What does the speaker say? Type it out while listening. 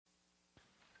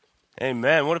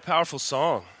Amen. What a powerful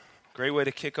song. Great way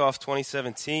to kick off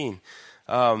 2017.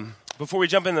 Before we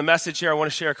jump into the message here, I want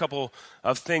to share a couple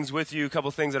of things with you, a couple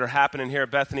of things that are happening here at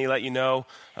Bethany, let you know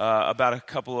about a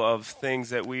couple of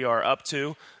things that we are up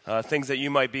to, things that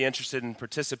you might be interested in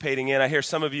participating in. I hear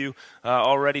some of you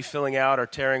already filling out or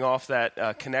tearing off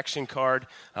that connection card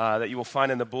that you will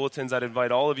find in the bulletins. I'd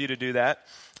invite all of you to do that.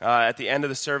 At the end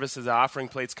of the service, as the offering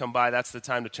plates come by, that's the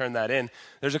time to turn that in.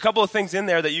 There's a couple of things in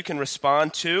there that you can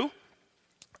respond to.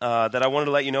 That I wanted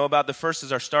to let you know about. The first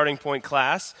is our starting point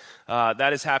class.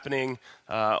 That is happening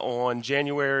on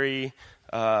January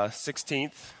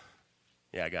 16th.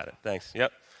 Yeah, I got it. Thanks.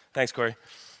 Yep. Thanks, Corey.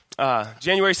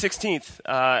 January 16th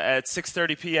at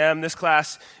 6:30 p.m. This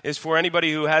class is for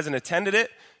anybody who hasn't attended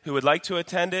it, who would like to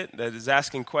attend it, that is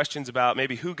asking questions about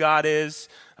maybe who God is,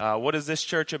 what is this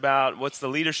church about, what's the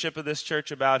leadership of this church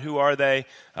about, who are they.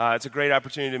 It's a great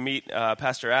opportunity to meet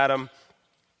Pastor Adam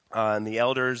and the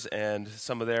elders and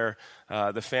some of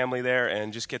the family there,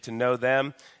 and just get to know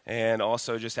them, and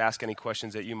also just ask any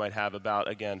questions that you might have about,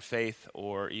 again, faith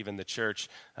or even the church.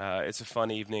 It's a fun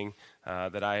evening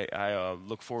that I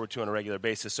look forward to on a regular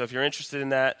basis. So if you're interested in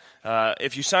that,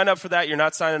 if you sign up for that, you're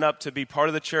not signing up to be part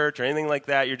of the church or anything like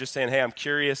that. You're just saying, hey, I'm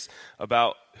curious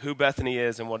about who Bethany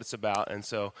is and what it's about, and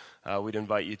so we'd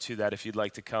invite you to that. If you'd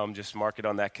like to come, just mark it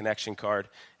on that connection card,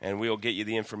 and we'll get you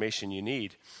the information you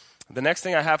need. The next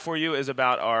thing I have for you is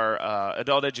about our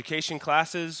adult education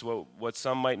classes, what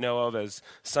some might know of as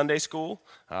Sunday school.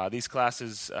 These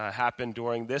classes happen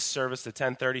during this service, the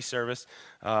 10:30 service,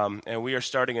 and we are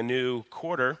starting a new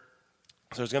quarter.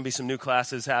 So there's going to be some new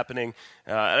classes happening.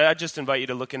 I just invite you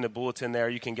to look in the bulletin there.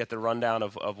 You can get the rundown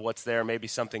of what's there. Maybe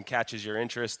something catches your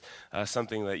interest,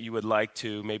 something that you would like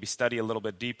to maybe study a little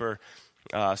bit deeper.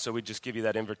 So we just give you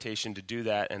that invitation to do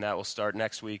that, and that will start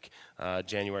next week,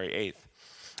 January 8th.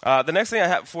 The next thing I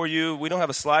have for you, we don't have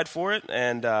a slide for it,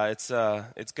 and it's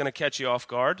going to catch you off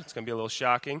guard. It's going to be a little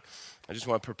shocking. I just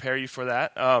want to prepare you for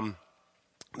that.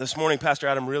 This morning, Pastor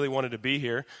Adam really wanted to be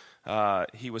here.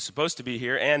 He was supposed to be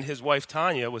here, and his wife,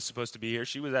 Tanya, was supposed to be here.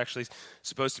 She was actually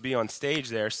supposed to be on stage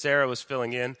there. Sarah was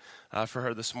filling in for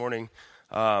her this morning.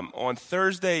 On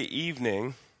Thursday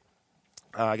evening,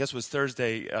 I guess it was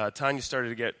Thursday, Tanya started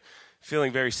to get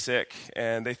feeling very sick,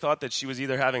 and they thought that she was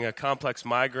either having a complex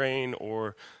migraine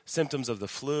or symptoms of the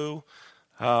flu.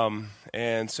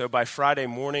 And so by Friday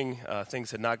morning, things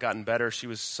had not gotten better. She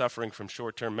was suffering from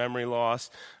short-term memory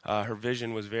loss. Her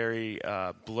vision was very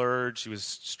blurred. She was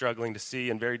struggling to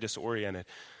see and very disoriented.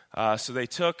 So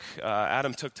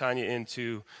Adam took Tanya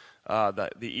into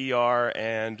the ER,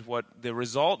 and what the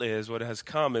result is, what has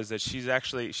come is that she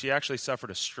actually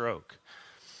suffered a stroke.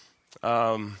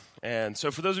 And so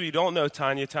for those of you who don't know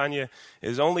Tanya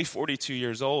is only 42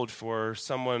 years old. For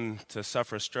someone to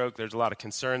suffer a stroke, there's a lot of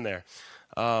concern there.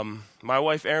 My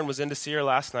wife, Erin, was in to see her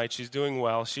last night. She's doing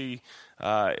well. She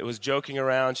was joking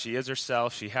around. She is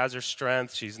herself. She has her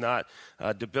strength. She's not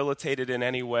debilitated in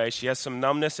any way. She has some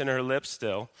numbness in her lips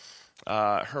still.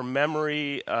 Her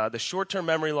memory, the short-term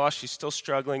memory loss, she's still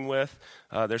struggling with.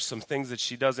 There's some things that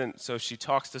she doesn't, so if she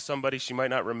talks to somebody, she might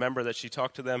not remember that she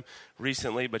talked to them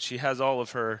recently, but she has all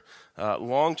of her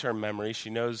long-term memory.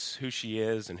 She knows who she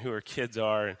is and who her kids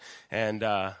are, and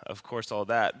of course, all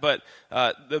that. But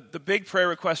the big prayer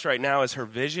request right now is her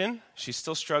vision. She's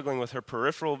still struggling with her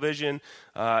peripheral vision,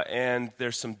 and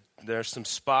there's some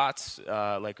spots,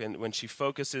 like when she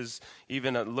focuses,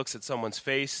 even looks at someone's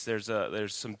face,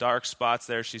 there's some dark spots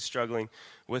there. She's struggling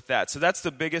with that. So that's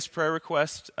the biggest prayer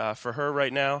request for her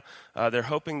right now. They're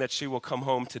hoping that she will come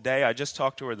home today. I just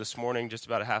talked to her this morning, just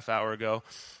about a half hour ago,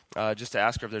 just to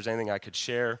ask her if there's anything I could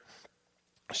share.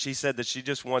 She said that she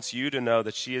just wants you to know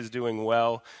that she is doing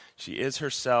well. She is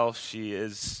herself.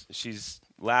 She's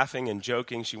laughing and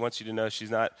joking. She wants you to know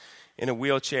she's not in a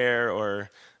wheelchair or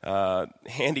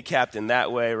handicapped in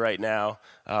that way right now.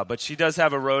 But she does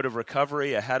have a road of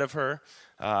recovery ahead of her.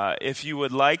 If you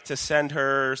would like to send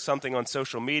her something on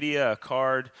social media, a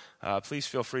card, please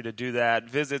feel free to do that.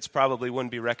 Visits probably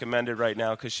wouldn't be recommended right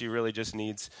now because she really just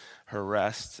needs her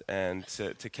rest and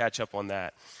to catch up on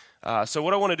that. So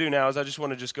what I want to do now is I just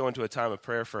want to go into a time of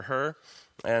prayer for her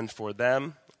and for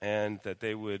them, and that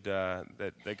they would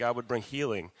that God would bring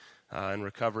healing and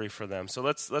recovery for them. So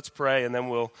let's pray, and then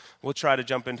we'll try to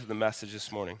jump into the message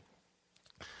this morning.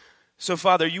 So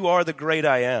Father, you are the great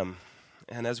I am.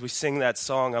 And as we sing that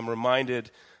song, I'm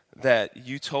reminded that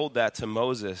you told that to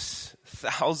Moses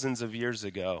thousands of years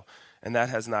ago, and that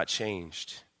has not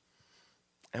changed.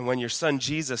 And when your son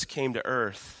Jesus came to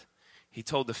earth, he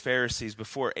told the Pharisees,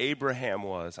 before Abraham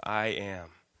was, I am.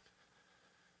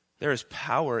 There is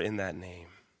power in that name.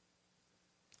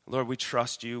 Lord, we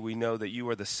trust you. We know that you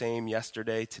are the same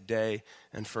yesterday, today,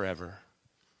 and forever.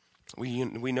 We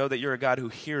know that you're a God who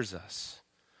hears us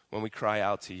when we cry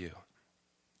out to you.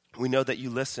 We know that you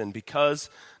listen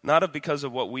not because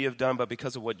of what we have done, but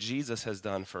because of what Jesus has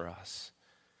done for us.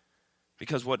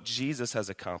 Because what Jesus has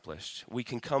accomplished, we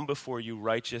can come before you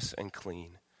righteous and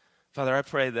clean. Father, I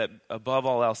pray that above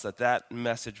all else, that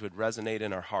message would resonate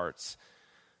in our hearts,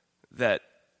 that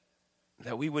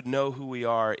we would know who we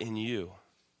are in you.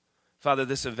 Father,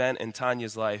 this event in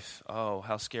Tanya's life, oh,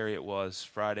 how scary it was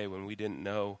Friday when we didn't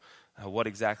know what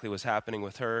exactly was happening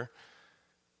with her.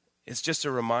 It's just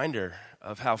a reminder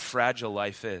of how fragile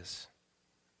life is.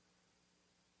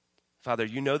 Father,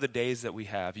 you know the days that we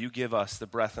have. You give us the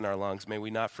breath in our lungs. May we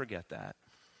not forget that.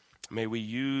 May we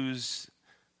use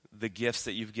the gifts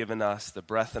that you've given us, the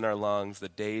breath in our lungs, the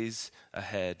days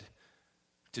ahead,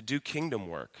 to do kingdom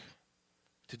work,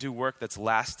 to do work that's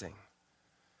lasting,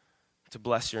 to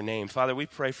bless your name. Father, we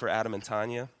pray for Adam and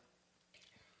Tanya.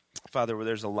 Father, where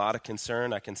there's a lot of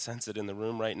concern, I can sense it in the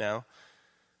room right now.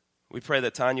 We pray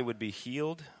that Tanya would be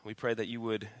healed. We pray that you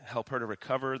would help her to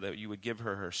recover, that you would give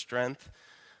her strength.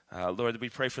 Lord, we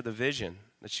pray for the vision,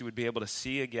 that she would be able to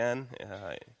see again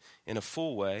in a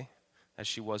full way as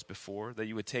she was before, that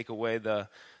you would take away the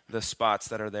spots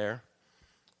that are there.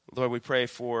 Lord, we pray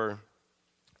for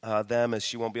them as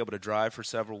she won't be able to drive for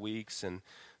several weeks and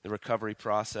the recovery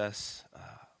process.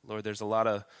 Lord, there's a lot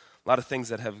of things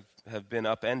that have been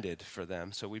upended for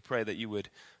them. So we pray that you would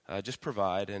just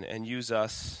provide and use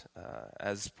us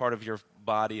as part of your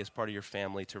body, as part of your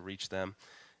family to reach them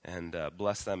and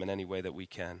bless them in any way that we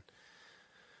can.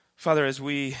 Father, as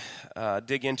we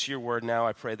dig into your word now,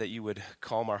 I pray that you would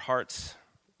calm our hearts,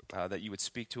 that you would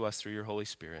speak to us through your Holy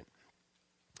Spirit.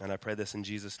 And I pray this in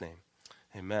Jesus' name.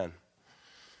 Amen.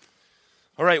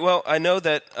 All right, well, I know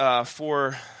that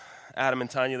for Adam and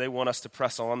Tanya, they want us to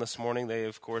press on this morning. They,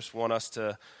 of course, want us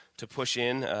to push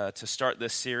in to start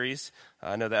this series.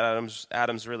 I know that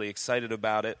Adam's really excited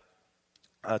about it,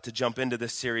 to jump into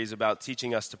this series about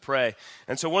teaching us to pray.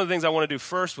 And so one of the things I want to do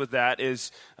first with that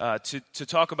is to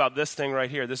talk about this thing right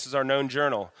here. This is our known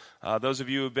journal. Those of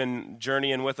you who have been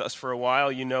journeying with us for a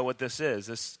while, you know what this is.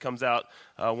 This comes out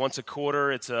once a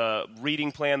quarter. It's a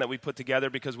reading plan that we put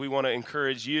together because we want to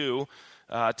encourage you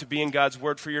to be in God's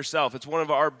Word for yourself. It's one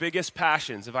of our biggest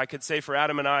passions. If I could say for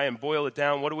Adam and I and boil it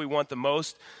down, what do we want the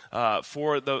most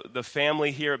for the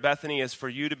family here at Bethany is for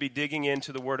you to be digging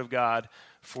into the Word of God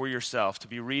for yourself, to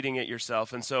be reading it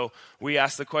yourself. And so we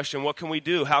ask the question, what can we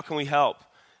do? How can we help?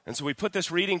 And so we put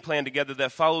this reading plan together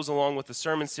that follows along with the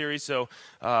sermon series. So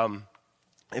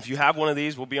if you have one of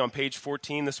these, we'll be on page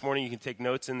 14 this morning. You can take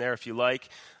notes in there if you like.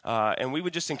 And we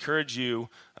would just encourage you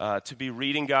to be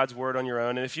reading God's Word on your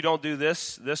own. And if you don't do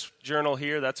this journal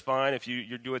here, that's fine. If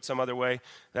you do it some other way,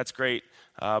 that's great.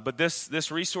 But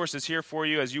this resource is here for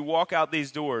you. As you walk out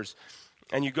these doors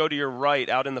and you go to your right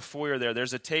out in the foyer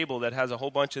there's a table that has a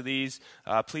whole bunch of these.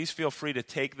 Please feel free to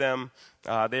take them.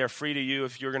 They are free to you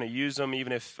if you're going to use them,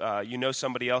 even if you know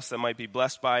somebody else that might be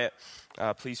blessed by it.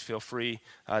 Please feel free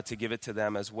to give it to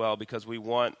them as well, because we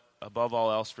want, above all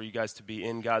else, for you guys to be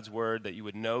in God's Word, that you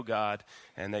would know God,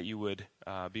 and that you would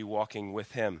be walking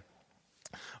with Him.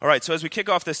 All right, so as we kick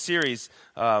off this series,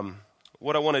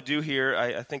 what I want to do here,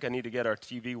 I think I need to get our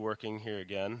TV working here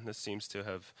again. This seems to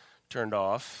have turned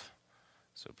off,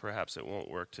 so perhaps it won't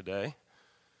work today.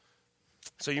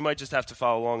 So you might just have to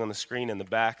follow along on the screen in the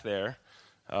back there.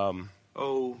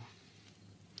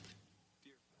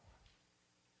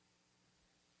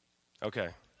 Okay.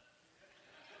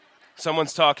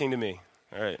 Someone's talking to me.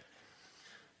 All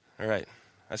right.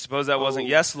 I suppose that wasn't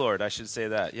yes, Lord. I should say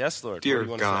that. Yes, Lord. Dear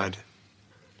God.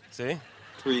 See?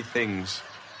 3 things.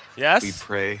 Yes? We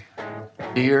pray.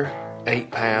 Dear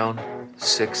 8 pound,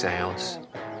 6 ounce,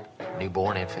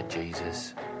 newborn infant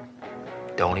Jesus.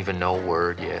 Don't even know a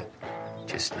word yet.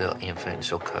 Just a little infant,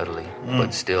 so cuddly,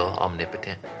 but still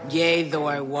omnipotent. Yea, though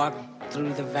I walk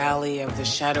through the valley of the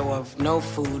shadow of no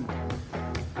food,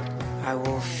 I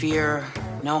will fear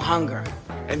no hunger.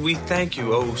 And we thank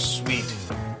you, oh sweet,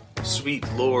 sweet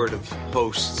Lord of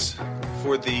hosts,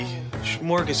 for the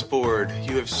smorgasbord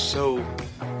you have so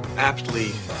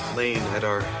aptly lain at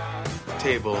our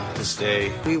table this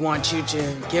day. We want you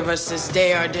to give us this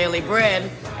day our daily bread,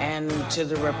 and to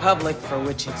the republic for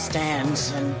which it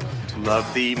stands, and To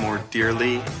love thee more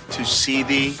dearly, to see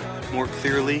thee more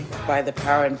clearly, by the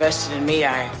power invested in me,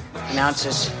 I pronounce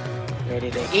us ready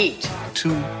to eat. to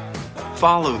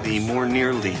follow thee more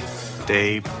nearly,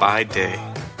 day by day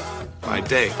by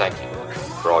day. Thank you, Lord,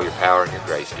 for all your power and your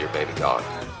grace, dear baby God.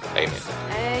 Amen.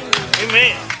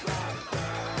 Amen.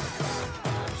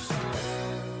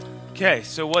 Okay,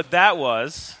 so what that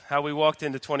was, how we walked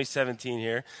into 2017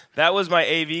 here, that was my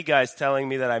AV guys telling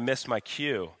me that I missed my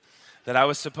cue, that I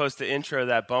was supposed to intro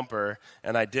that bumper,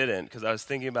 and I didn't because I was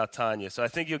thinking about Tanya. So I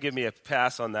think you'll give me a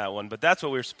pass on that one, but that's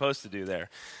what we were supposed to do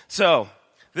there. So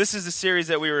this is the series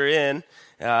that we were in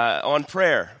on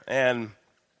prayer, and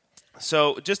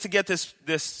so just to get this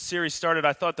series started,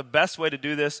 I thought the best way to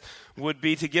do this would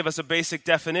be to give us a basic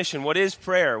definition. What is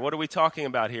prayer? What are we talking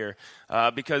about here?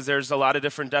 Because there's a lot of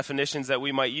different definitions that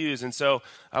we might use. And so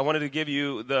I wanted to give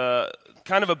you the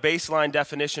kind of a baseline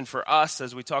definition for us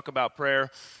as we talk about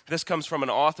prayer. This comes from an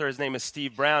author. His name is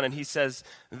Steve Brown, and he says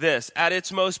this: at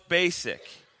its most basic,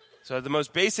 so at the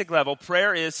most basic level,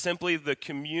 prayer is simply the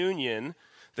communion,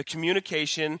 the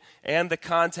communication, and the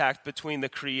contact between the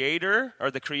creator, or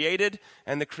the created,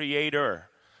 and the creator.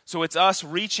 So it's us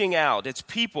reaching out. It's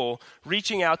people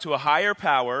reaching out to a higher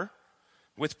power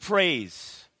with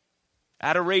praise,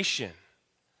 adoration.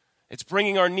 It's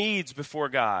bringing our needs before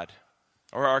God,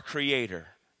 or our creator,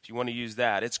 if you want to use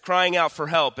that. It's crying out for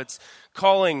help. It's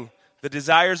calling the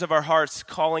desires of our hearts,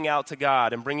 calling out to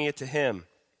God and bringing it to Him.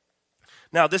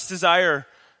 Now, this desire,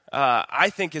 I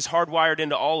think, is hardwired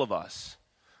into all of us.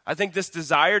 I think this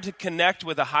desire to connect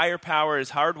with a higher power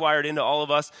is hardwired into all of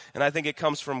us, and I think it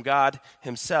comes from God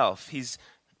Himself. He's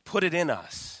put it in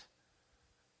us.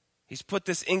 He's put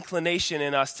this inclination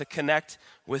in us to connect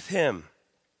with Him.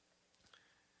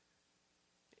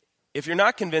 If you're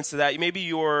not convinced of that, maybe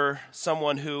you're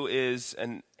someone who is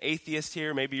an atheist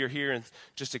here. Maybe you're here and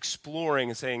just exploring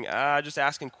and saying, just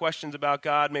asking questions about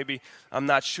God. Maybe I'm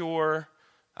not sure.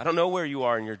 I don't know where you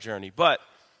are in your journey, but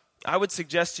I would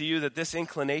suggest to you that this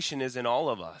inclination is in all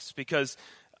of us, because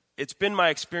it's been my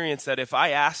experience that if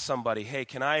I ask somebody, hey,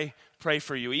 can I pray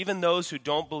for you, even those who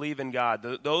don't believe in God,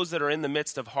 those that are in the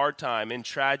midst of hard time, in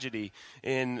tragedy,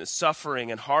 in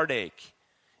suffering and heartache,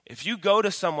 if you go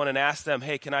to someone and ask them,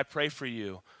 hey, can I pray for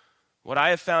you, what I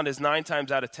have found is 9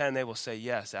 times out of 10, they will say,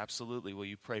 yes, absolutely, will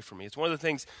you pray for me? It's one of the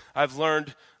things I've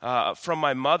learned from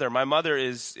my mother. My mother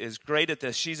is great at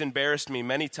this. She's embarrassed me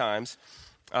many times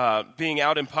being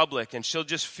out in public, and she'll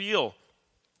just feel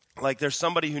like there's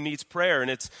somebody who needs prayer,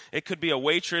 and it could be a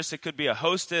waitress, it could be a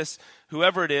hostess,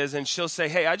 whoever it is, and she'll say,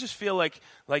 hey, I just feel like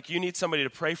you need somebody to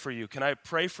pray for you. Can I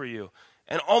pray for you?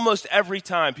 And almost every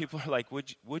time people are like,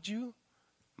 would you?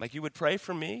 Like, you would pray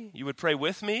for me? You would pray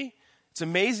with me? It's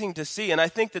amazing to see, and I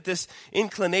think that this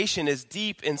inclination is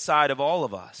deep inside of all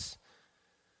of us.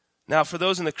 Now, for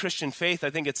those in the Christian faith, I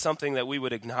think it's something that we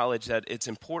would acknowledge that it's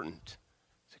important.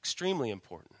 Extremely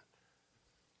important.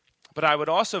 But I would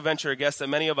also venture a guess that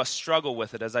many of us struggle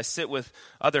with it. As I sit with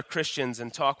other Christians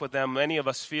and talk with them, many of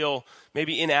us feel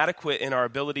maybe inadequate in our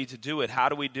ability to do it. How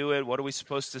do we do it? What are we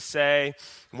supposed to say?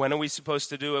 When are we supposed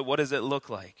to do it? What does it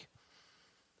look like?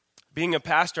 Being a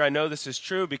pastor, I know this is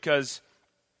true because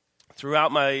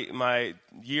throughout my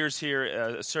years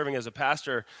here serving as a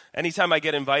pastor, anytime I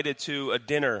get invited to a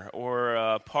dinner or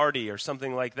a party or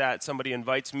something like that, somebody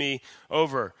invites me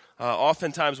over,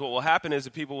 oftentimes what will happen is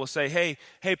that people will say,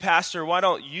 hey, pastor, why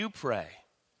don't you pray?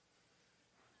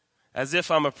 As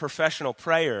if I'm a professional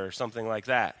prayer or something like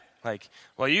that. Like,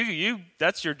 well, you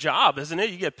that's your job, isn't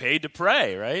it? You get paid to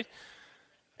pray, right?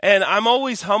 And I'm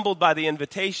always humbled by the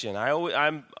invitation.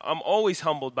 I'm always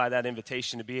humbled by that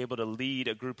invitation to be able to lead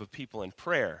a group of people in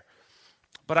prayer.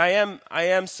 But I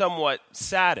am somewhat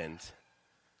saddened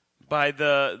by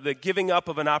the giving up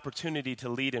of an opportunity to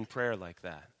lead in prayer like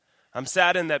that. I'm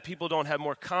saddened that people don't have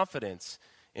more confidence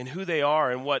in who they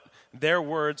are and what their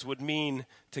words would mean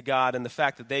to God, and the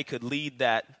fact that they could lead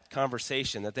that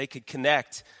conversation, that they could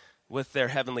connect with their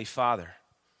Heavenly Father.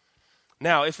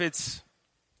 Now,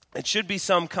 it should be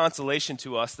some consolation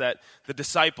to us that the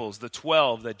disciples, the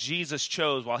 12 that Jesus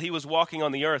chose while He was walking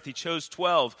on the earth, He chose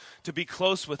 12 to be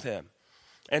close with Him.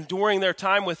 And during their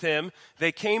time with Him,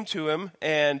 they came to Him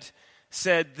and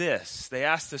said this. They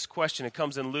asked this question. It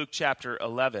comes in Luke chapter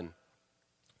 11,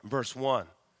 verse 1.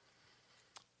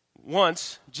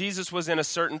 Once, Jesus was in a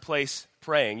certain place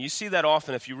praying. You see that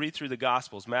often if you read through the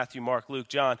Gospels, Matthew, Mark, Luke,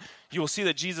 John. You will see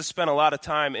that Jesus spent a lot of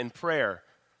time in prayer.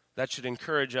 That should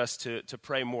encourage us to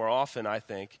pray more often, I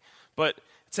think. But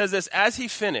it says this: as He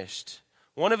finished,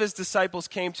 one of His disciples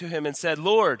came to Him and said,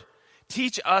 Lord,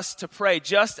 teach us to pray,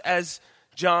 just as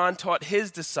John taught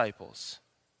his disciples.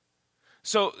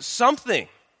 So something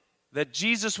that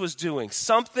Jesus was doing,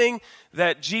 something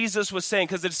that Jesus was saying,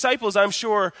 because the disciples, I'm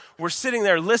sure, were sitting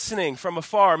there listening from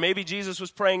afar. Maybe Jesus was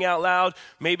praying out loud,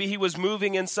 maybe He was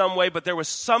moving in some way, but there was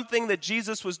something that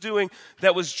Jesus was doing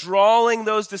that was drawing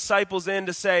those disciples in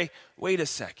to say, wait a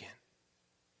second,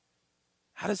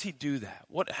 how does He do that?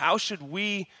 How should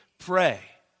we pray?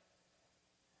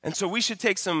 And so we should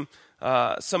take some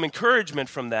some encouragement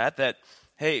from that,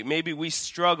 hey, maybe we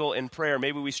struggle in prayer.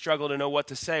 Maybe we struggle to know what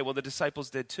to say. Well, the disciples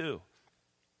did too.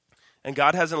 And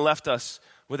God hasn't left us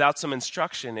without some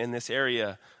instruction in this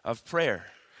area of prayer.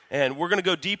 And we're going to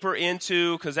go deeper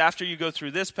into, because after you go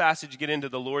through this passage, you get into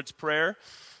the Lord's Prayer.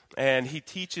 And he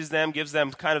teaches them, gives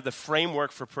them kind of the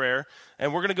framework for prayer.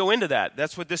 And we're going to go into that.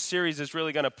 That's what this series is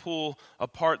really going to pull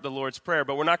apart the Lord's Prayer.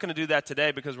 But we're not going to do that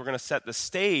today because we're going to set the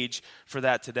stage for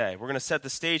that today. We're going to set the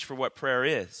stage for what prayer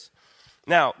is.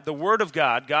 Now, the Word of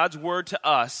God, God's Word to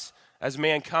us as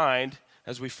mankind,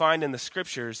 as we find in the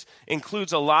Scriptures,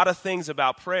 includes a lot of things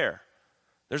about prayer.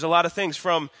 There's a lot of things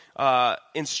from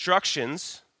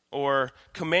instructions or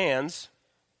commands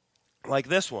like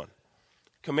this one.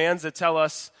 Commands that tell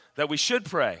us that we should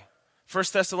pray. 1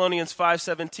 Thessalonians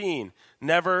 5:17,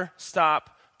 never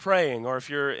stop praying. Or if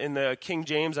you're in the King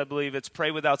James, I believe it's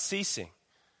pray without ceasing,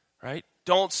 right?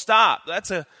 Don't stop.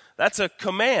 That's a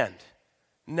command.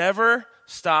 Never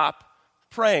stop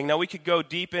praying. Now, we could go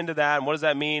deep into that, and what does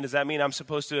that mean? Does that mean I'm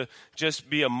supposed to just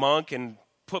be a monk and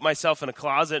put myself in a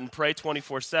closet and pray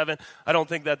 24/7? I don't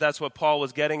think that that's what Paul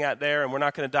was getting at there, and we're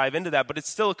not going to dive into that, but it's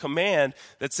still a command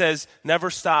that says never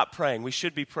stop praying. We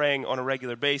should be praying on a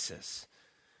regular basis.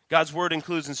 God's Word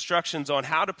includes instructions on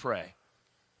how to pray.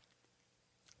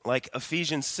 Like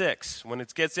Ephesians 6, when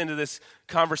it gets into this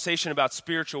conversation about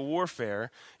spiritual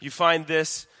warfare, you find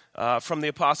this from the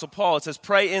Apostle Paul. It says,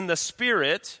 pray in the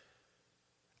Spirit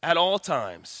at all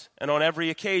times and on every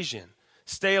occasion.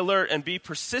 Stay alert and be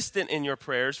persistent in your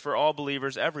prayers for all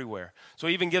believers everywhere. So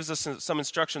he even gives us some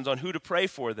instructions on who to pray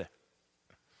for there.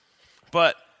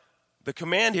 But the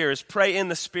command here is pray in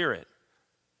the Spirit.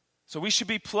 So we should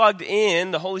be plugged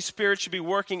in. The Holy Spirit should be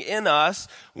working in us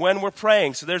when we're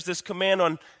praying. So there's this command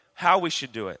on how we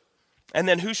should do it. And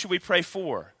then who should we pray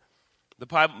for? The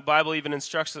Bible even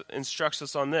instructs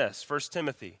us on this. 1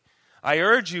 Timothy. I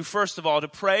urge you, first of all, to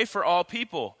pray for all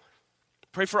people.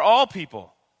 Pray for all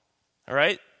people. All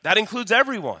right? That includes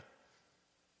everyone.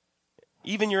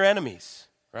 Even your enemies,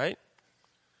 right?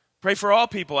 Pray for all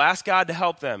people. Ask God to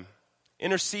help them.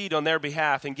 Intercede on their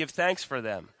behalf and give thanks for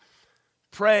them.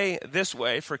 Pray this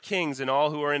way for kings and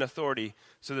all who are in authority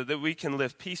so that we can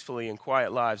live peacefully and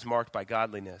quiet lives marked by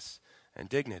godliness and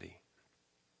dignity.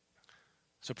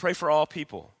 So pray for all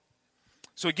people.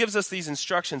 So he gives us these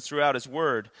instructions throughout his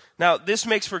word. Now, this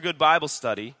makes for good Bible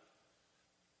study.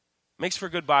 Makes for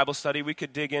good Bible study. We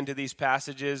could dig into these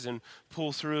passages and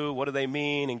pull through what do they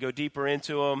mean and go deeper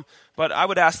into them. But I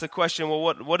would ask the question, well,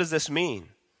 what does this mean?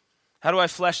 How do I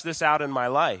flesh this out in my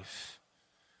life?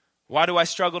 Why do I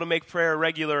struggle to make prayer a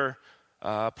regular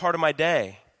part of my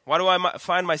day? Why do I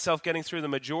find myself getting through the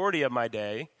majority of my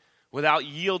day without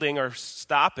yielding or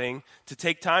stopping to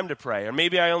take time to pray? Or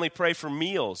maybe I only pray for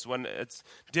meals. When it's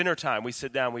dinner time, we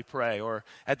sit down, we pray. Or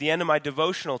at the end of my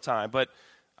devotional time. But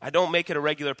I don't make it a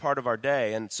regular part of our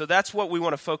day. And so that's what we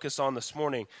want to focus on this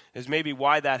morning, is maybe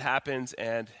why that happens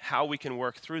and how we can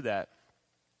work through that.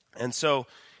 And so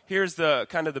here's the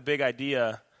kind of the big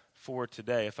idea for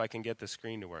today, if I can get the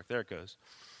screen to work. There it goes.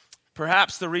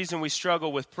 Perhaps the reason we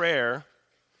struggle with prayer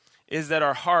is that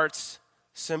our hearts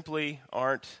simply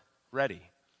aren't ready.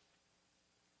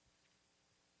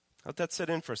 Let that sit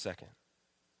in for a second.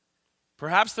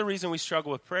 Perhaps the reason we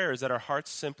struggle with prayer is that our hearts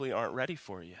simply aren't ready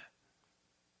for it yet.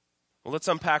 Well, let's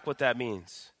unpack what that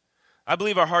means. I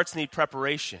believe our hearts need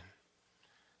preparation.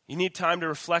 You need time to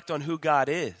reflect on who God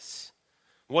is,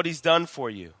 what he's done for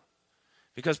you.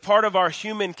 Because part of our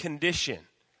human condition,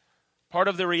 part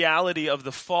of the reality of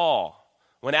the fall,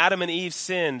 when Adam and Eve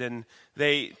sinned and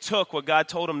they took what God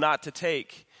told them not to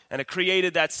take, and it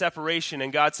created that separation,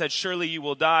 and God said, surely you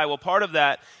will die. Well, part of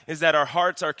that is that our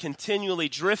hearts are continually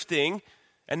drifting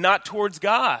and not towards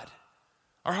God.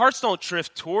 Our hearts don't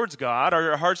drift towards God.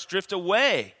 Our hearts drift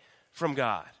away from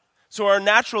God. So our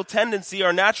natural tendency,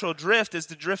 our natural drift is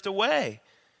to drift away.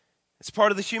 It's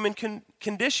part of the human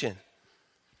condition.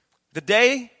 The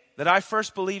day that I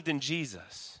first believed in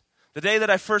Jesus, the day that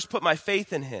I first put my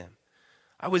faith in him,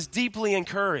 I was deeply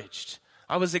encouraged.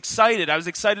 I was excited. I was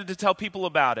excited to tell people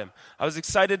about him. I was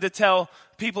excited to tell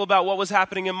people about what was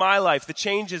happening in my life, the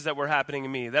changes that were happening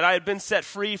in me, that I had been set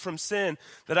free from sin,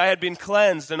 that I had been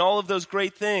cleansed, and all of those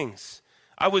great things.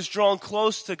 I was drawn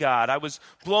close to God. I was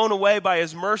blown away by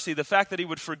his mercy, the fact that he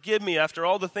would forgive me after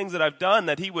all the things that I've done,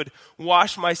 that he would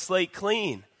wash my slate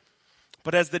clean.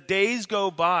 But as the days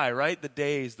go by, right, the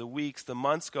days, the weeks, the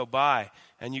months go by,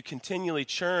 and you continually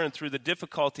churn through the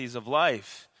difficulties of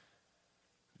life,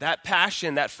 that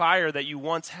passion, that fire that you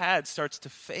once had starts to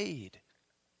fade.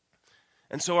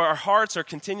 And so our hearts are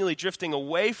continually drifting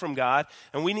away from God,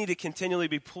 and we need to continually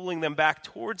be pulling them back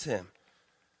towards him.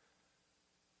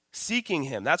 Seeking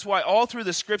him. That's why all through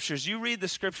the scriptures, you read the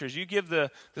scriptures, you give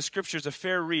the scriptures a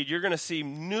fair read, you're going to see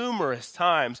numerous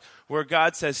times where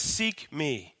God says, seek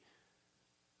me.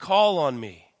 Call on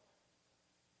me.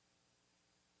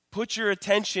 Put your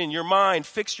attention, your mind,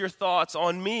 fix your thoughts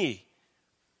on me.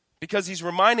 Because he's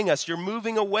reminding us, you're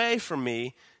moving away from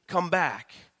me, come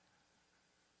back.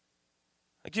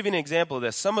 I'll give you an example of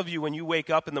this. Some of you, when you wake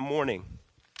up in the morning,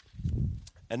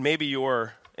 and maybe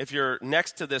if you're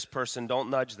next to this person, don't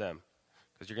nudge them,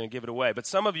 because you're going to give it away. But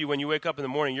some of you, when you wake up in the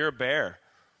morning, you're a bear.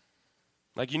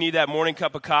 Like you need that morning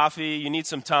cup of coffee, you need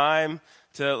some time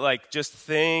to just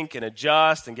think and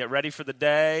adjust and get ready for the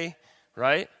day,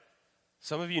 right?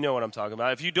 Some of you know what I'm talking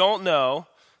about. If you don't know,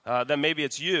 then maybe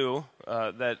it's you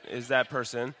that is that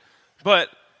person. But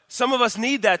some of us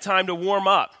need that time to warm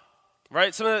up.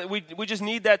 Right? We just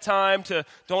need that time to,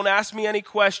 don't ask me any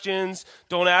questions.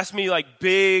 Don't ask me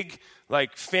big,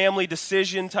 family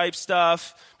decision type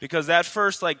stuff. Because that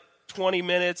first 20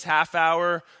 minutes, half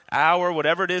hour,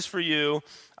 whatever it is for you,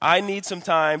 I need some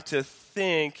time to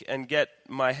think and get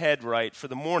my head right for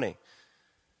the morning.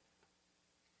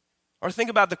 Or think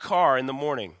about the car in the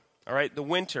morning, all right? In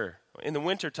the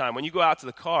winter time, when you go out to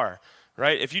the car,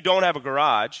 right? If you don't have a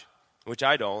garage, which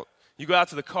I don't, you go out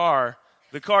to the car,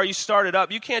 you start it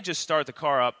up. You can't just start the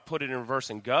car up, put it in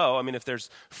reverse, and go. I mean, if there's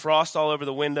frost all over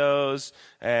the windows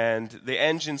and the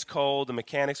engine's cold, the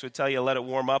mechanics would tell you let it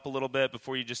warm up a little bit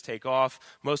before you just take off.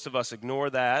 Most of us ignore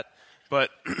that. But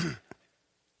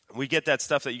we get that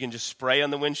stuff that you can just spray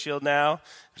on the windshield now,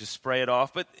 just spray it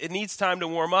off. But it needs time to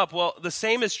warm up. Well, the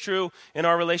same is true in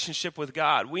our relationship with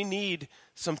God. We need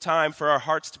some time for our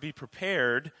hearts to be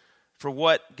prepared for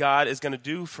what God is going to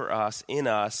do for us, in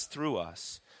us, through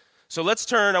us. So let's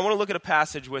turn. I want to look at a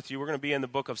passage with you. We're going to be in the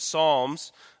book of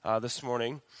Psalms this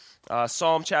morning.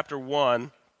 Psalm chapter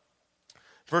 1,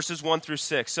 verses 1 through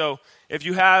 6. So if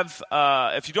you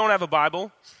don't have a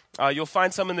Bible, you'll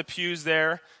find some in the pews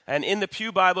there. And in the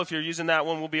Pew Bible, if you're using that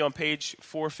one, we'll be on page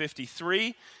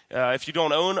 453. If you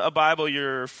don't own a Bible,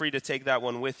 you're free to take that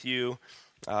one with you.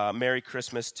 Merry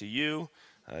Christmas to you.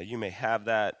 You may have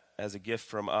that as a gift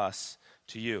from us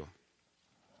to you.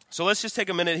 So let's just take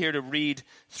a minute here to read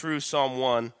through Psalm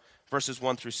 1, verses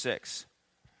 1 through 6.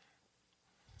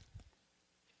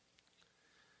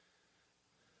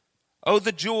 Oh,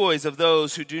 the joys of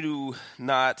those who do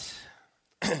not,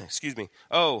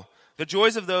 Oh, the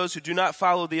joys of those who do not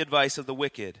follow the advice of the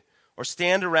wicked, or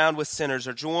stand around with sinners,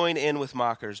 or join in with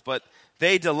mockers, but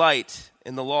they delight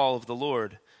in the law of the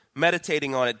Lord,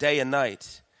 meditating on it day and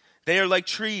night. They are like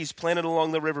trees planted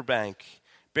along the riverbank,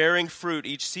 bearing fruit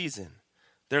each season.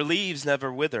 Their leaves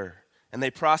never wither, and they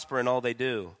prosper in all they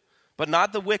do. But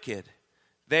not the wicked.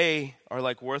 They are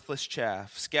like worthless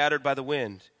chaff, scattered by the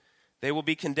wind. They will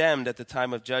be condemned at the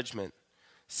time of judgment.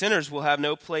 Sinners will have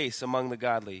no place among the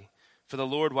godly, for the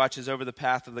Lord watches over the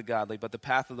path of the godly, but the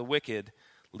path of the wicked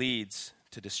leads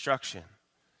to destruction.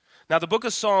 Now, the book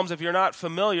of Psalms, if you're not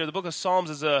familiar, the book of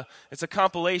Psalms it's a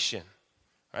compilation,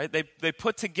 right? They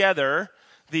put together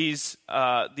these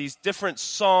different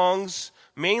songs,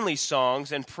 mainly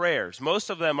songs and prayers. Most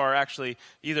of them are actually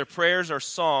either prayers or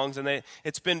songs, and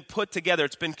it's been put together,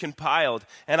 it's been compiled.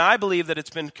 And I believe that it's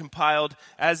been compiled,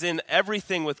 as in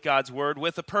everything with God's word,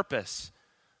 with a purpose.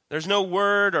 There's no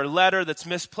word or letter that's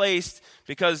misplaced,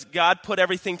 because God put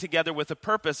everything together with a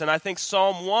purpose. And I think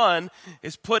Psalm 1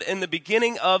 is put in the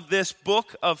beginning of this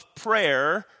book of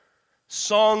prayer,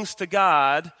 songs to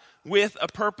God, with a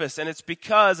purpose. And it's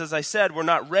because, as I said, we're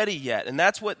not ready yet. And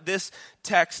that's what this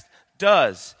text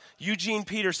does. Eugene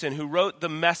Peterson, who wrote The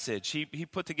Message, he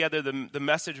put together the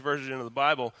Message version of the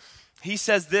Bible. He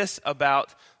says this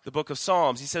about the book of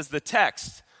Psalms. He says the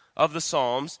text of the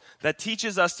Psalms that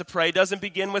teaches us to pray doesn't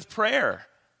begin with prayer.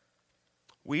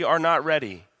 We are not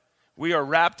ready. We are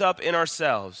wrapped up in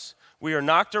ourselves. We are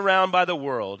knocked around by the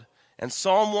world. And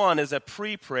Psalm 1 is a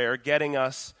pre-prayer getting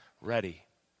us ready.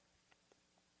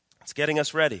 It's getting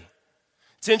us ready.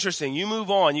 It's interesting. You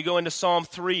move on. You go into Psalm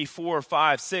 3, 4,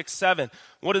 5, 6, 7.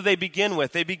 What do they begin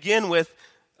with? They begin with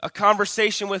a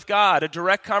conversation with God, a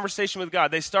direct conversation with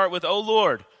God. They start with, "Oh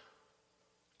Lord."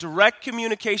 Direct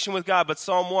communication with God, but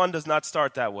Psalm 1 does not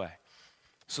start that way.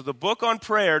 So the book on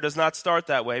prayer does not start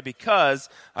that way, because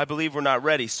I believe we're not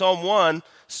ready. Psalm 1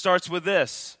 starts with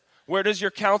this. Where does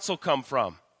your counsel come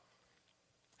from?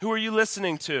 Who are you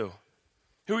listening to?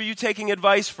 Who are you taking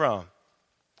advice from?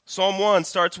 Psalm 1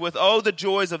 starts with, "Oh, the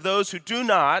joys of those who do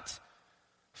not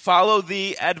follow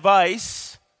the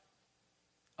advice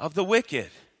of the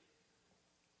wicked,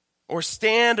 or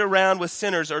stand around with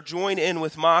sinners, or join in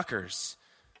with mockers."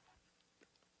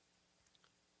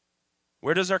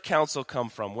 Where does our counsel come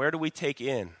from? Where do we take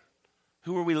in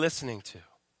Who are we listening to?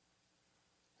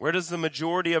 Where does the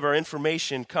majority of our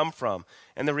information come from?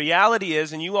 And the reality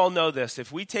is, and you all know this,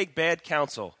 if we take bad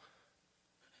counsel,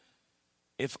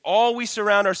 if all we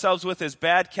surround ourselves with is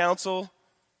bad counsel,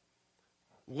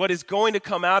 what is going to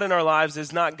come out in our lives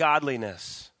is not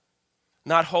godliness,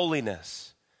 not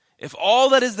holiness. If all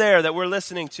that is there that we're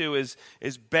listening to is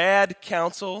bad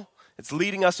counsel, it's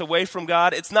leading us away from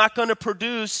God, it's not going to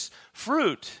produce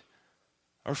fruit,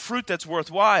 or fruit that's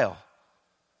worthwhile.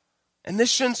 And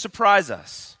this shouldn't surprise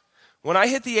us. When I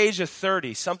hit the age of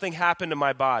 30, something happened to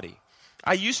my body.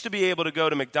 I used to be able to go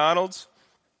to McDonald's,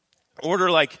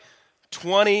 order like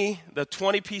the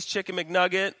 20-piece chicken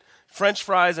McNugget, French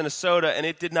fries, and a soda, and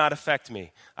it did not affect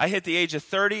me. I hit the age of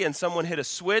 30, and someone hit a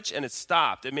switch, and it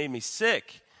stopped. It made me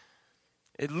sick.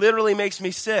 It literally makes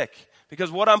me sick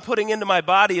because what I'm putting into my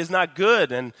body is not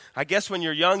good. And I guess when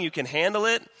you're young, you can handle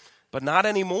it, but not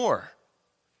anymore.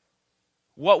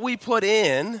 What we put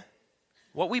into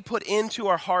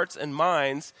our hearts and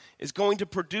minds is going to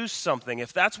produce something.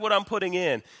 If that's what I'm putting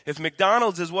in, if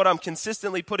McDonald's is what I'm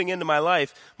consistently putting into my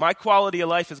life, my quality of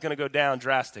life is going to go down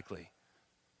drastically.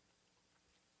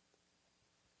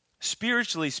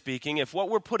 Spiritually speaking, if what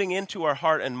we're putting into our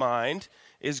heart and mind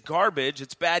is garbage,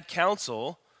 it's bad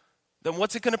counsel, then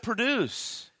what's it going to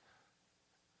produce?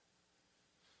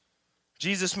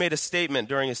 Jesus made a statement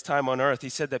during his time on earth. He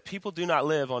said that people do not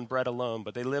live on bread alone,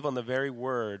 but they live on the very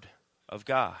word of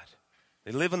God.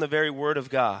 They live on the very word of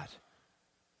God.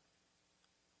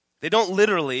 They don't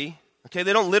literally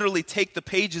take the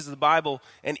pages of the Bible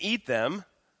and eat them,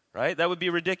 right? That would be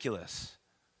ridiculous.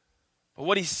 But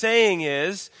what he's saying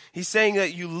is, he's saying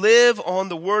that you live on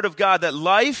the word of God, that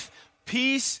life,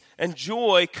 peace, and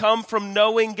joy come from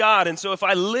knowing God. And so if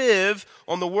I live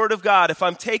on the word of God, if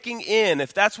I'm taking in,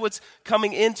 if that's what's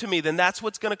coming into me, then that's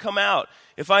what's going to come out.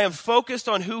 If I am focused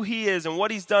on who he is and what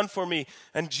he's done for me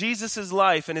and Jesus'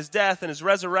 life and his death and his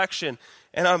resurrection,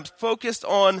 and I'm focused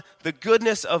on the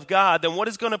goodness of God, then what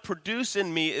is going to produce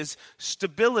in me is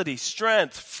stability,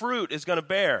 strength, fruit is going to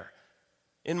bear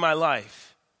in my life.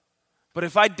 But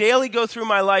if I daily go through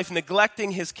my life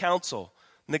neglecting his counsel,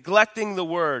 neglecting the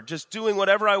word, just doing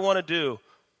whatever I want to do,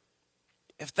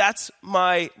 if that's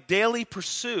my daily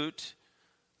pursuit,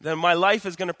 then my life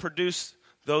is going to produce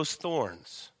those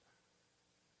thorns.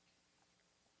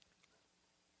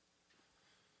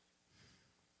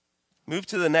 Move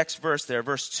to the next verse there,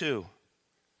 verse 2.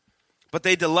 But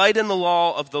they delight in the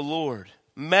law of the Lord,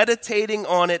 meditating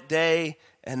on it day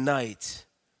and night.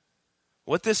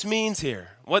 What this means here,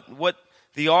 what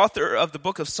the author of the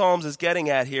book of Psalms is getting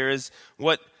at here is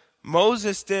what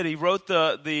Moses did. He wrote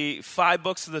the 5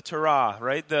 books of the Torah,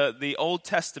 right? The Old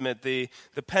Testament, the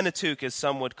Pentateuch, as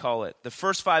some would call it, the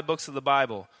first 5 books of the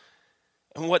Bible.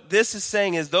 And what this is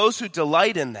saying is those who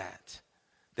delight in that,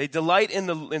 they delight in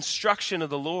the instruction of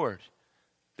the Lord.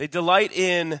 They delight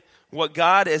in what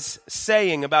God is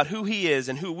saying about who he is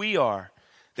and who we are.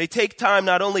 They take time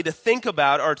not only to think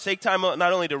about, or take time not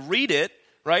only to read it,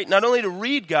 right? Not only to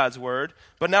read God's word,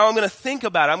 but now I'm going to think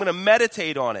about it. I'm going to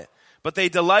meditate on it. But they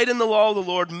delight in the law of the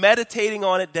Lord, meditating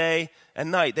on it day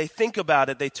and night. They think about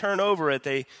it. They turn over it.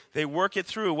 They work it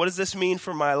through. What does this mean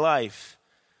for my life?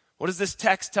 What does this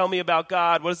text tell me about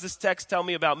God? What does this text tell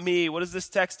me about me? What does this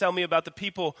text tell me about the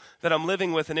people that I'm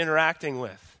living with and interacting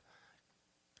with?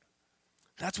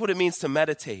 That's what it means to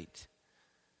meditate.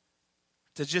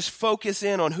 To just focus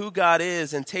in on who God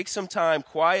is and take some time,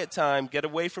 quiet time, get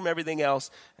away from everything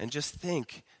else, and just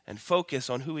think and focus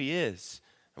on who he is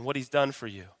and what he's done for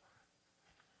you.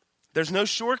 There's no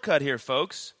shortcut here,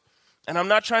 folks. And I'm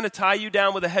not trying to tie you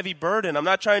down with a heavy burden. I'm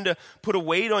not trying to put a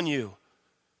weight on you.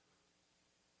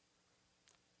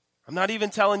 I'm not even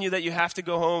telling you that you have to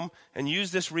go home and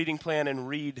use this reading plan and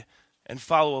read and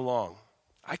follow along.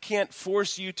 I can't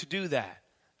force you to do that.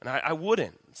 And I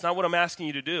wouldn't. It's not what I'm asking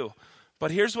you to do.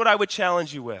 But here's what I would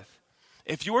challenge you with.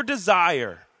 If your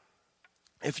desire,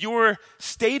 if your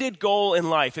stated goal in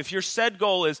life, if your said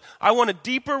goal is, I want a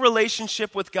deeper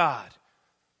relationship with God.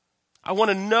 I want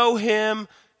to know him.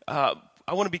 I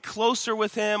want to be closer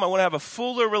with him. I want to have a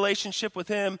fuller relationship with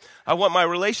him. I want my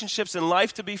relationships in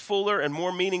life to be fuller and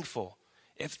more meaningful.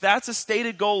 If that's a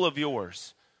stated goal of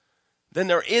yours, then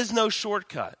there is no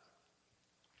shortcut.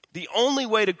 The only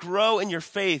way to grow in your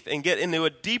faith and get into a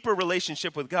deeper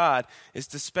relationship with God is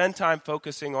to spend time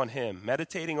focusing on him,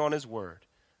 meditating on his word,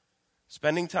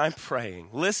 spending time praying,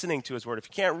 listening to his word. If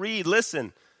you can't read,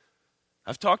 listen.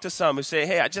 I've talked to some who say,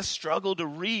 hey, I just struggle to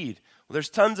read. Well, there's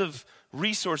tons of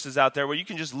resources out there where you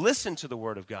can just listen to the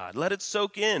word of God. Let it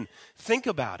soak in. Think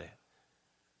about it.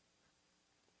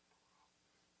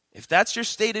 If that's your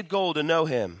stated goal to know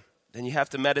him, then you have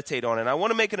to meditate on it. And I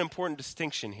want to make an important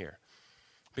distinction here,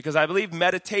 because I believe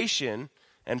meditation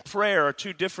and prayer are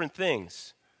two different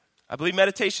things. I believe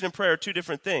meditation and prayer are two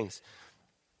different things.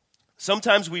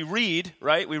 Sometimes we read,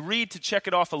 right? We read to check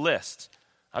it off a list.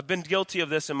 I've been guilty of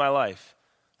this in my life.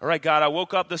 All right, God, I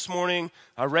woke up this morning,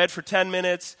 I read for 10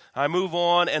 minutes, I move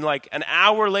on, and like an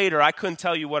hour later, I couldn't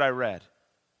tell you what I read.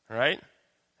 All right?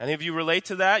 Any of you relate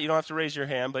to that? You don't have to raise your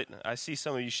hand, but I see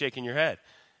some of you shaking your head.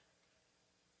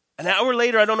 An hour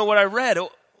later, I don't know what I read.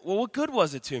 Well, what good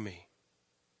was it to me?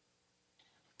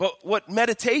 But what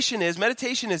meditation is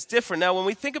different. Now, when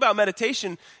we think about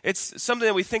meditation, it's something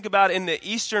that we think about in the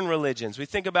Eastern religions. We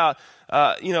think about,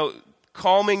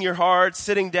 calming your heart,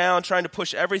 sitting down, trying to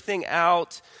push everything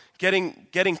out,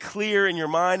 getting clear in your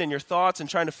mind and your thoughts, and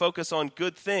trying to focus on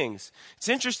good things. It's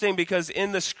interesting because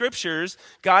in the scriptures,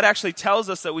 God actually tells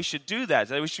us that we should do that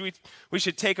we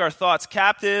should take our thoughts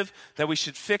captive, that we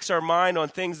should fix our mind on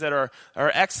things that are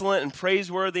excellent and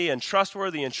praiseworthy and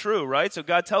trustworthy and true, right? So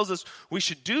God tells us we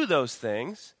should do those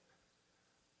things.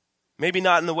 Maybe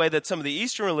not in the way that some of the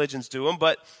Eastern religions do them,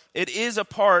 but it is a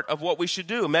part of what we should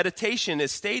do. Meditation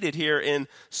is stated here in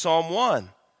Psalm 1.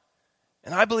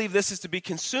 And I believe this is to be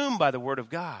consumed by the Word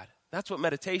of God. That's what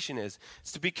meditation is.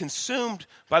 It's to be consumed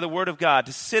by the Word of God,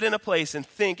 to sit in a place and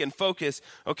think and focus,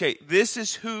 okay, this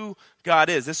is who God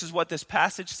is. This is what this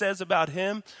passage says about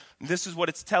Him. This is what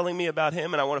it's telling me about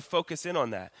Him, and I want to focus in on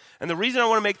that. And the reason I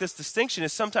want to make this distinction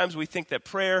is sometimes we think that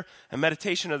prayer and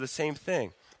meditation are the same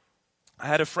thing. I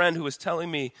had a friend who was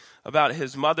telling me about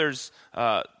his mother's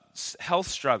health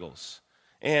struggles.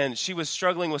 And she was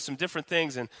struggling with some different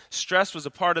things, and stress was a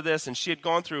part of this, and she had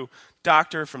gone through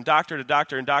from doctor to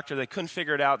doctor and doctor. They couldn't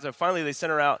figure it out, so finally they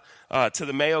sent her out to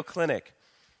the Mayo Clinic.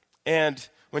 And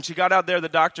when she got out there, the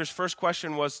doctor's first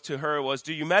question to her was,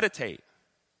 do you meditate?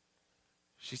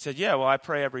 She said, yeah, well, I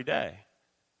pray every day.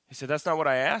 He said, that's not what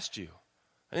I asked you.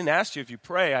 I didn't ask you if you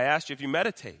pray, I asked you if you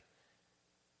meditate.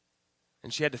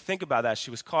 And she had to think about that.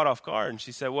 She was caught off guard, and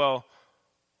she said, well,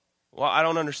 I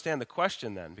don't understand the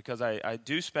question then, because I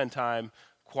do spend time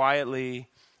quietly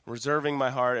reserving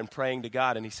my heart and praying to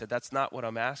God. And he said, that's not what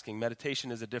I'm asking.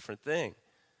 Meditation is a different thing.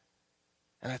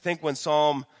 And I think when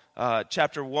Psalm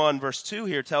chapter 1, verse 2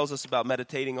 here tells us about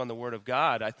meditating on the Word of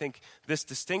God, I think this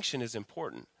distinction is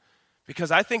important. Because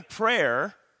I think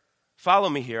prayer, follow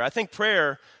me here, I think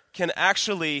prayer can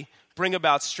actually bring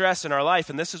about stress in our life.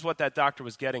 And this is what that doctor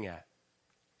was getting at.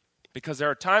 Because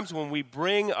there are times when we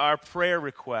bring our prayer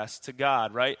requests to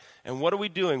God, right? And what are we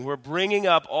doing? We're bringing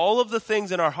up all of the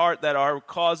things in our heart that are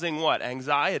causing what?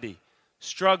 Anxiety,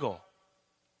 struggle.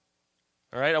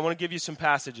 All right, I want to give you some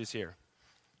passages here.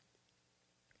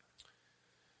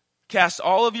 Cast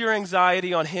all of your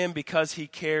anxiety on Him because He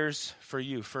cares for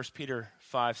you. 1 Peter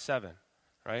 5:7,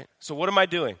 right? So what am I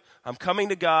doing? I'm coming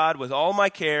to God with all my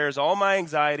cares, all my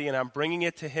anxiety, and I'm bringing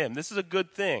it to Him. This is a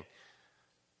good thing.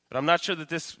 But I'm not sure that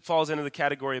this falls into the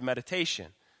category of meditation.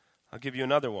 I'll give you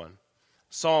another one.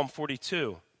 Psalm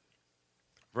 42,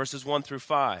 verses 1 through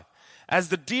 5. As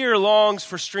the deer longs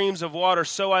for streams of water,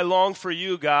 so I long for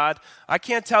you, God. I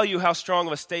can't tell you how strong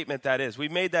of a statement that is. We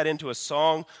made that into a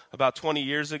song about 20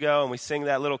 years ago, and we sing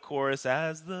that little chorus,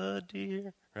 as the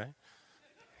deer, right?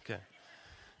 Okay.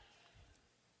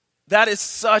 That is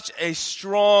such a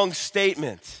strong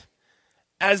statement.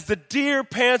 As the deer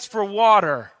pants for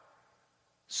water,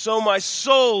 so my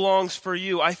soul longs for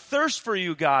you. I thirst for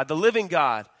you, God, the living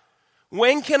God.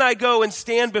 When can I go and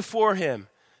stand before Him?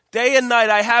 Day and night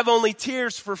I have only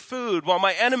tears for food, while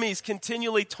my enemies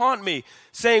continually taunt me,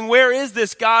 saying, where is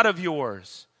this God of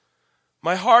yours?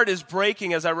 My heart is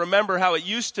breaking as I remember how it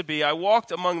used to be. I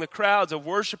walked among the crowds of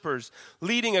worshipers,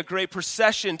 leading a great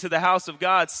procession to the house of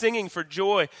God, singing for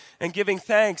joy and giving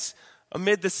thanks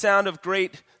amid the sound of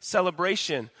great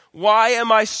celebration. Why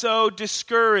am I so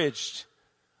discouraged?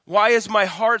 Why is my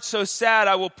heart so sad?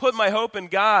 I will put my hope in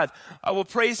God. I will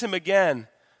praise Him again,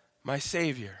 my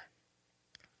Savior.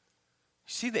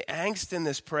 You see the angst in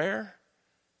this prayer?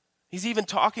 He's even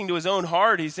talking to his own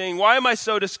heart. He's saying, why am I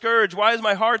so discouraged? Why is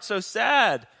my heart so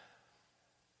sad?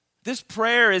 This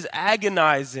prayer is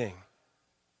agonizing.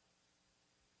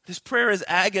 This prayer is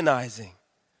agonizing.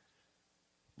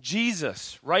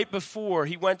 Jesus, right before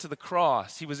He went to the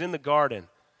cross, He was in the garden.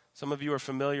 Some of you are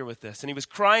familiar with this. And He was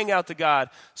crying out to God,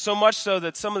 so much so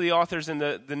that some of the authors in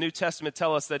the New Testament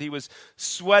tell us that He was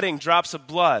sweating drops of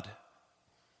blood.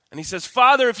 And He says,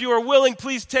 Father, if you are willing,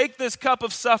 please take this cup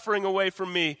of suffering away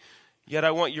from me. Yet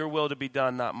I want your will to be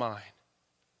done, not mine.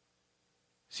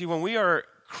 See, when we are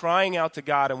crying out to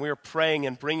God and we are praying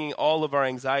and bringing all of our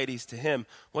anxieties to Him,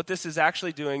 what this is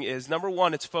actually doing is, number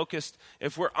one, it's focused,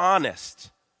 if we're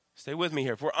honest, Stay with me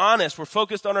here. If we're honest, we're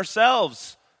focused on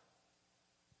ourselves.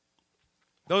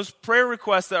 Those prayer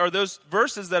requests or those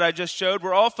verses that I just showed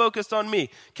were all focused on me.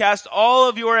 Cast all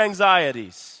of your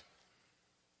anxieties.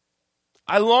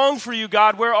 I long for you,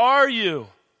 God. Where are you?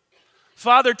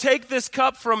 Father, take this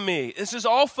cup from me. This is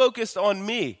all focused on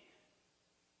me.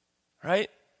 Right?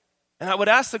 And I would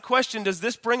ask the question, does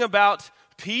this bring about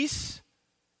peace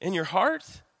in your heart?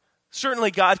 Certainly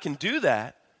God can do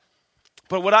that.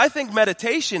 But what I think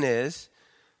meditation is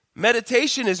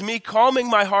me calming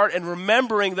my heart and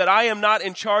remembering that I am not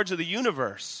in charge of the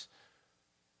universe.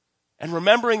 And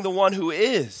remembering the one who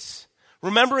is.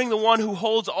 Remembering the one who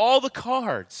holds all the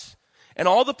cards and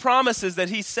all the promises that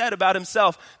he said about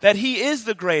himself, that he is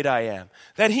the great I am,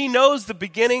 that he knows the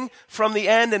beginning from the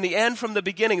end and the end from the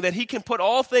beginning, that he can put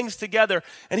all things together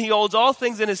and he holds all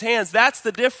things in his hands. That's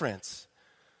the difference.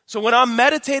 So when I'm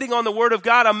meditating on the Word of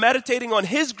God, I'm meditating on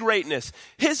His greatness,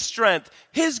 His strength,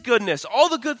 His goodness, all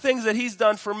the good things that He's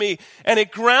done for me. And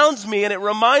it grounds me and it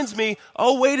reminds me,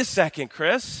 oh, wait a second,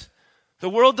 Chris. The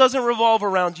world doesn't revolve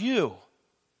around you.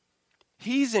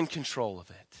 He's in control of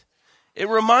it. It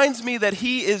reminds me that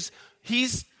He's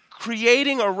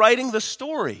creating or writing the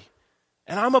story,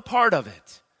 and I'm a part of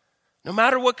it. No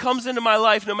matter what comes into my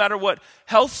life, no matter what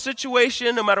health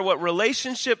situation, no matter what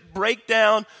relationship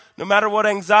breakdown, no matter what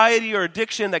anxiety or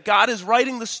addiction, that God is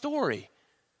writing the story.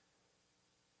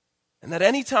 And that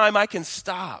anytime I can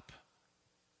stop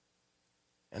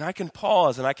and I can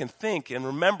pause and I can think and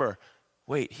remember,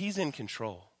 wait, He's in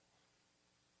control.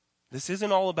 This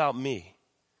isn't all about me.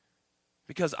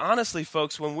 Because honestly,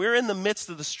 folks, when we're in the midst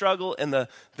of the struggle and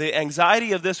the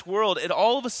anxiety of this world,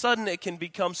 all of a sudden it can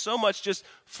become so much just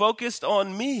focused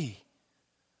on me.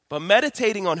 But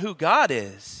meditating on who God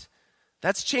is,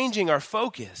 that's changing our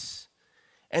focus.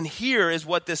 And here is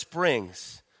what this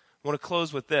brings. I want to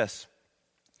close with this.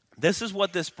 This is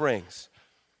what this brings.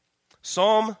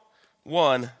 Psalm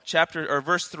 1,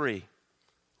 verse 3.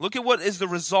 Look at what is the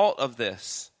result of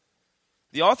this.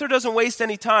 The author doesn't waste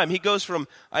any time. He goes from,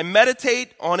 I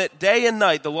meditate on it day and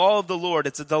night, the law of the Lord.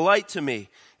 It's a delight to me.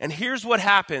 And here's what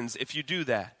happens if you do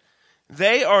that.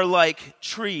 They are like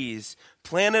trees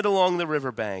planted along the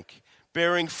riverbank,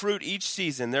 bearing fruit each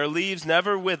season. Their leaves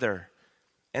never wither,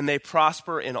 and they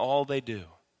prosper in all they do.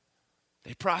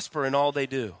 They prosper in all they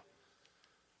do.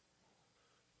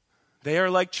 They are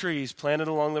like trees planted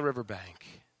along the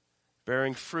riverbank,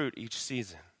 bearing fruit each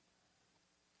season.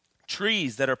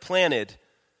 Trees that are planted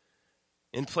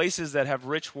in places that have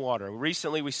rich water.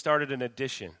 Recently, we started an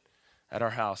addition at our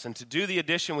house. And to do the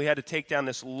addition, we had to take down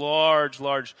this large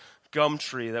gum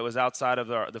tree that was outside of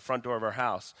the front door of our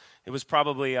house. It was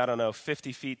probably,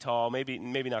 50 feet tall, maybe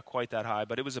not quite that high,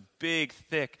 but it was a big,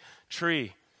 thick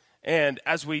tree. And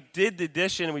as we did the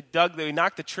addition, we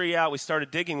knocked the tree out, we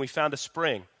started digging, we found a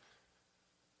spring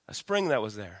that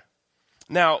was there.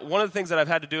 Now, one of the things that I've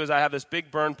had to do is I have this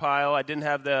big burn pile. I didn't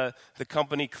have the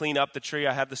company clean up the tree.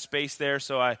 I have the space there,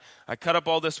 so I cut up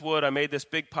all this wood. I made this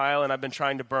big pile, and I've been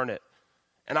trying to burn it.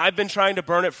 And I've been trying to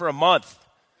burn it for a month,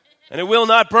 and it will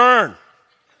not burn.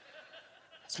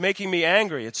 It's making me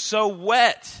angry. It's so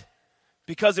wet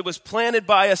because it was planted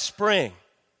by a spring.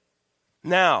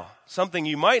 Now, something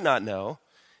you might not know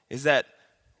is that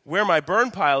where my burn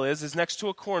pile is next to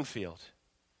a cornfield.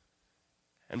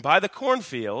 And by the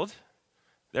cornfield,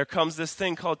 there comes this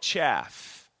thing called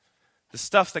chaff, the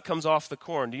stuff that comes off the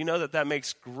corn. Do you know that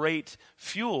makes great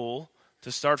fuel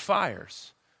to start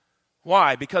fires?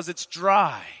 Why? Because it's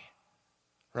dry,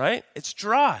 right? It's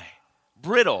dry,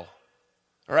 brittle,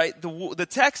 all right? The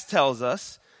text tells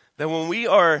us that when we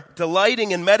are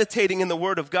delighting and meditating in the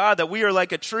Word of God, that we are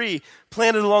like a tree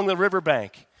planted along the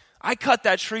riverbank. I cut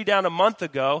that tree down a month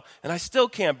ago, and I still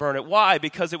can't burn it. Why?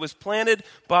 Because it was planted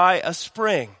by a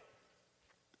spring.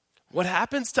 What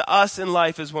happens to us in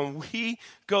life is when we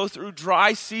go through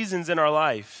dry seasons in our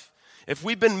life, if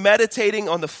we've been meditating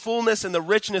on the fullness and the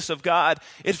richness of God,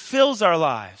 it fills our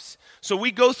lives. So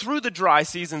we go through the dry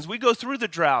seasons, we go through the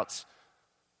droughts,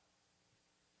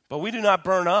 but we do not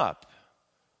burn up.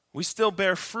 We still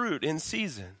bear fruit in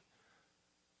season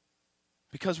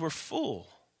because we're full,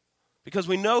 because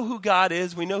we know who God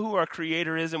is, we know who our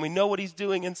Creator is, and we know what He's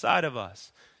doing inside of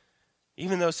us.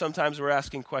 Even though sometimes we're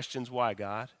asking questions, why,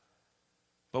 God?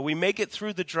 But we make it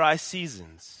through the dry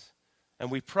seasons,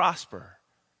 and we prosper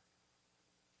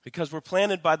because we're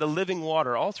planted by the living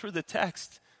water. All through the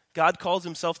text, God calls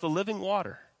Himself the living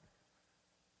water.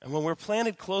 And when we're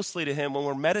planted closely to Him, when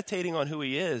we're meditating on who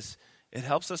He is, it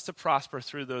helps us to prosper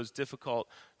through those difficult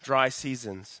dry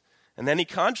seasons. And then He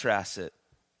contrasts it.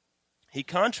 He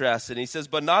says,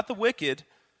 but not the wicked.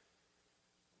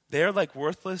 They're like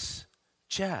worthless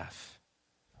chaff.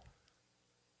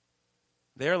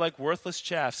 They are like worthless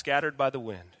chaff scattered by the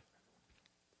wind.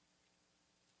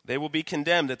 They will be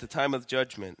condemned at the time of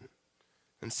judgment,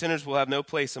 and sinners will have no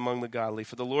place among the godly.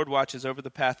 For the Lord watches over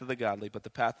the path of the godly, but the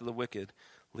path of the wicked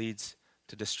leads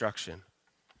to destruction.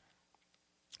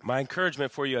 My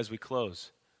encouragement for you as we close,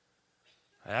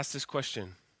 I ask this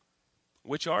question: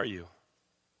 which are you?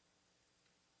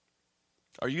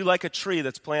 Are you like a tree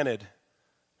that's planted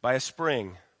by a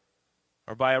spring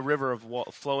or by a river of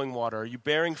flowing water? Are you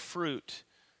bearing fruit,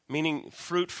 meaning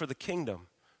fruit for the kingdom,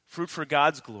 fruit for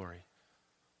God's glory?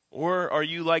 Or are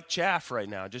you like chaff right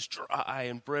now, just dry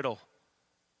and brittle?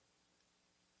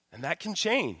 And that can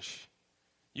change.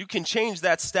 You can change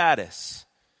that status.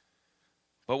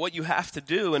 But what you have to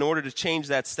do in order to change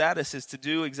that status is to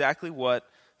do exactly what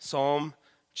Psalm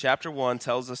chapter 1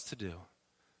 tells us to do.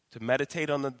 To meditate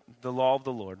on the law of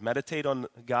the Lord, meditate on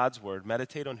God's word,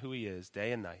 meditate on who he is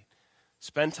day and night.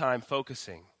 Spend time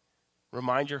focusing.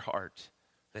 Remind your heart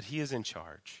that he is in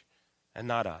charge and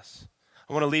not us.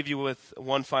 I want to leave you with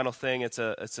one final thing. It's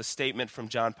a statement from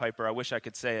John Piper. I wish I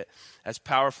could say it as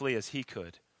powerfully as he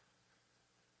could.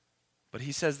 But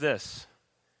he says this.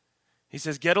 He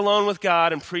says, get alone with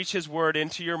God and preach his word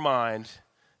into your mind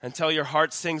until your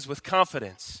heart sings with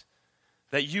confidence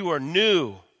that you are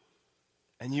new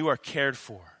and you are cared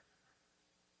for.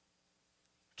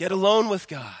 Get alone with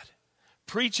God.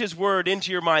 Preach his word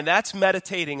into your mind. That's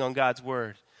meditating on God's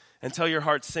word until your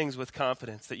heart sings with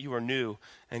confidence that you are new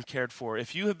and cared for.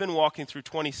 If you have been walking through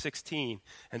 2016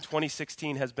 and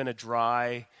 2016 has been a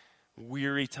dry,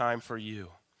 weary time for you,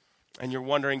 and you're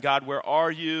wondering, God, where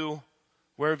are you?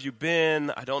 Where have you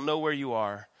been? I don't know where you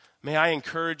are. May I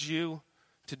encourage you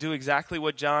to do exactly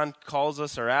what John calls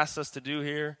us or asks us to do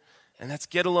here, and that's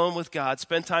get alone with God.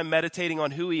 Spend time meditating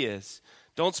on who he is.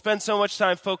 Don't spend so much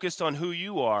time focused on who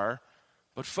you are,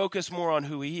 but focus more on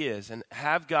who he is, and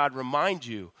have God remind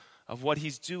you of what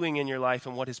he's doing in your life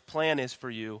and what his plan is for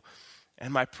you.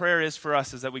 And my prayer is for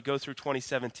us is that we go through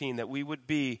 2017, that we would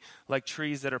be like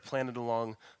trees that are planted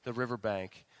along the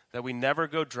riverbank, that we never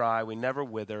go dry, we never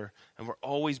wither, and we're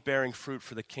always bearing fruit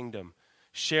for the kingdom,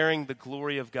 sharing the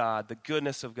glory of God, the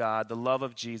goodness of God, the love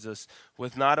of Jesus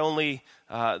with not only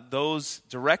those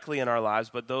directly in our lives,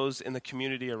 but those in the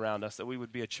community around us, that we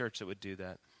would be a church that would do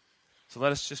that. So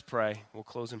let us just pray. We'll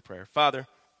close in prayer. Father,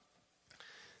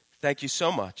 thank you so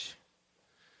much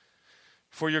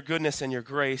for your goodness and your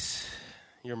grace,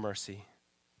 your mercy.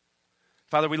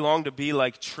 Father, we long to be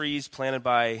like trees planted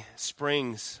by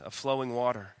springs of flowing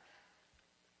water.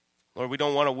 Lord, we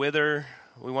don't want to wither.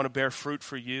 We want to bear fruit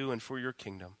for you and for your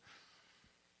kingdom.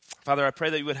 Father, I pray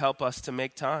that you would help us to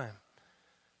make time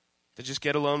to just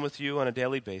get alone with you on a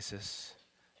daily basis,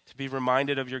 to be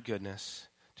reminded of your goodness,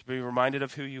 to be reminded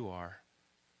of who you are.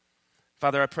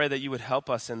 Father, I pray that you would help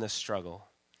us in this struggle.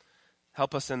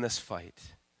 Help us in this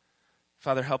fight.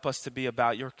 Father, help us to be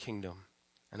about your kingdom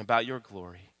and about your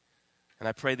glory. And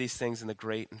I pray these things in the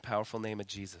great and powerful name of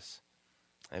Jesus.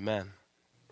 Amen.